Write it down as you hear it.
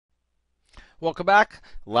Welcome back.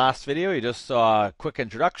 Last video, you just saw a quick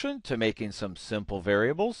introduction to making some simple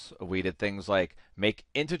variables. We did things like make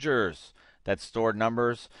integers that stored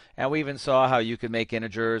numbers, and we even saw how you could make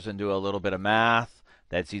integers and do a little bit of math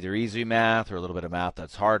that's either easy math or a little bit of math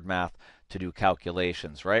that's hard math to do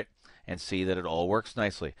calculations, right? And see that it all works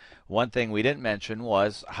nicely. One thing we didn't mention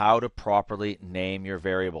was how to properly name your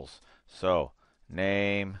variables. So,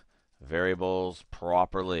 name variables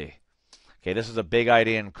properly. Okay, this is a big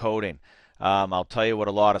idea in coding. I'll tell you what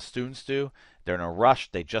a lot of students do. They're in a rush.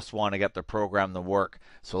 They just want to get their program to work.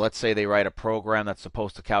 So let's say they write a program that's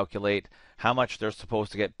supposed to calculate how much they're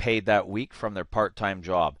supposed to get paid that week from their part-time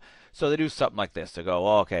job. So they do something like this. They go,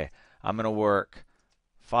 oh, okay, I'm going to work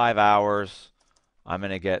 5 hours. I'm going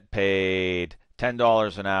to get paid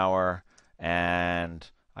 $10 an hour, and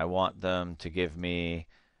I want them to give me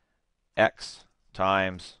X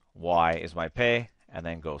times Y is my pay, and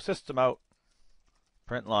then go system out,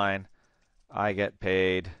 print line, I get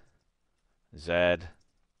paid Z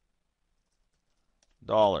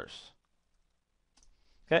dollars.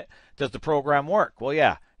 Okay, does the program work? Well,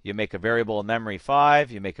 yeah, you make a variable in memory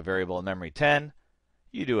 5, you make a variable in memory 10,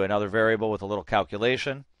 you do another variable with a little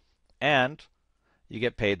calculation, and you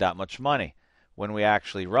get paid that much money. When we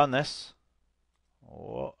actually run this,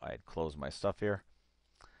 oh, I'd close my stuff here.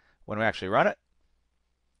 When we actually run it,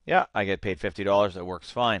 yeah, I get paid $50. It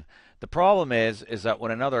works fine. The problem is that when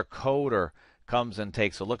another coder comes and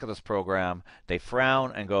takes a look at this program, they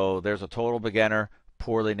frown and go, there's a total beginner,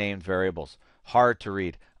 poorly named variables. Hard to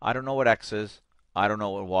read. I don't know what X is. I don't know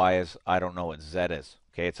what Y is. I don't know what Z is.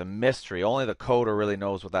 Okay, it's a mystery. Only the coder really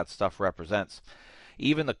knows what that stuff represents.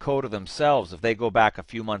 Even the coder themselves, if they go back a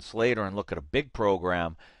few months later and look at a big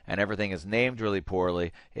program and everything is named really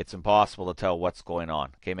poorly, it's impossible to tell what's going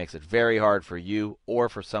on. Okay, it makes it very hard for you or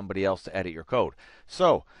for somebody else to edit your code.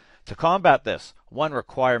 So, to combat this, one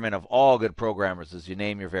requirement of all good programmers is you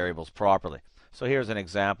name your variables properly. So here's an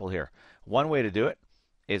example here. One way to do it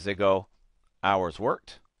is to go hours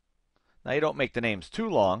worked. Now you don't make the names too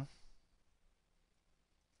long.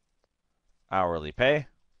 Hourly pay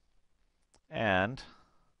and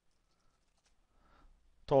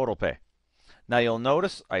total pay. Now you'll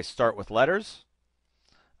notice I start with letters.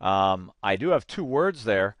 I do have two words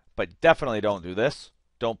there, but definitely don't do this.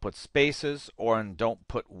 Don't put spaces or don't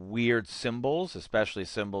put weird symbols, especially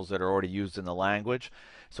symbols that are already used in the language.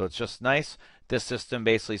 So it's just nice. This system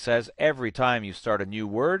basically says every time you start a new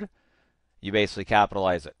word, you basically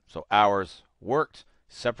capitalize it. So hours worked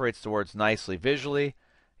separates the words nicely visually,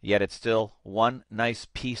 yet it's still one nice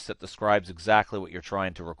piece that describes exactly what you're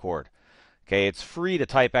trying to record. Okay, it's free to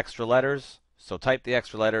type extra letters, so type the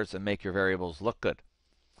extra letters and make your variables look good.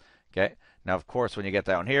 Okay, now of course when you get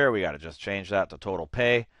down here, we got to just change that to total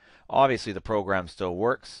pay. Obviously the program still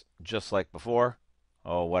works just like before.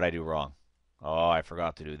 Oh, what'd I do wrong? Oh, I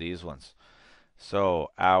forgot to do these ones.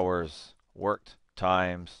 So hours worked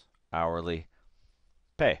times hourly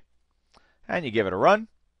pay. And you give it a run,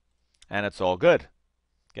 and it's all good.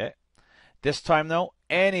 Okay. This time though,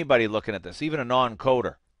 anybody looking at this, even a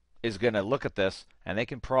non-coder, is going to look at this and they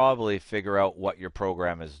can probably figure out what your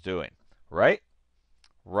program is doing. Right?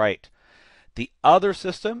 Right. The other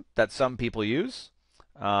system that some people use,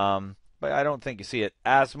 but I don't think you see it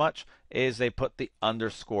as much, is they put the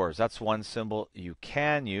underscores. That's one symbol you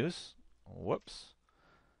can use. Whoops.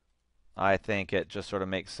 I think it just sort of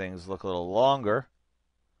makes things look a little longer.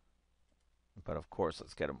 But of course,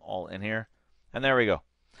 let's get them all in here. And there we go.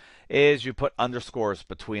 Is you put underscores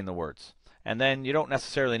between the words. And then you don't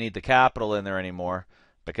necessarily need the capital in there anymore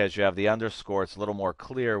because you have the underscore. It's a little more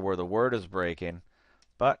clear where the word is breaking.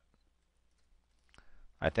 But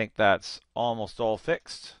I think that's almost all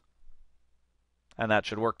fixed. And that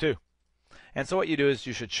should work too. And so what you do is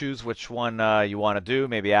you should choose which one you want to do.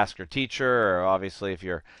 Maybe ask your teacher, or obviously if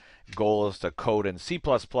your goal is to code in C++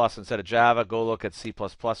 instead of Java, go look at C++.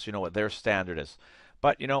 You know what their standard is.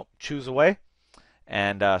 But, choose a way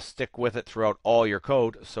and stick with it throughout all your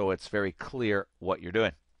code so it's very clear what you're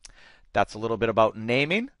doing. That's a little bit about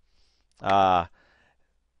naming. What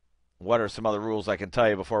are some other rules I can tell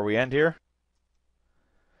you before we end here?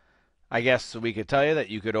 I guess we could tell you that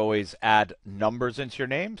you could always add numbers into your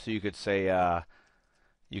name. So you could say,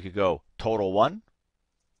 you could go total 1,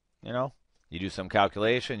 You do some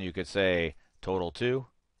calculation, you could say total 2,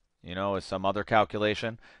 as some other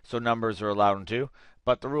calculation. So numbers are allowed too.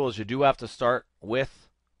 But the rule is you do have to start with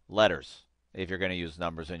letters if you're going to use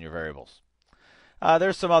numbers in your variables.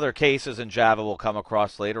 There's some other cases in Java we'll come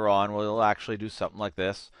across later on where we'll actually do something like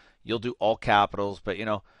this. You'll do all capitals, but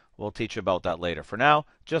we'll teach you about that later. For now,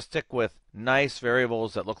 just stick with nice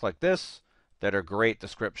variables that look like this, that are great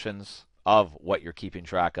descriptions of what you're keeping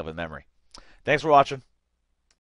track of in memory. Thanks for watching.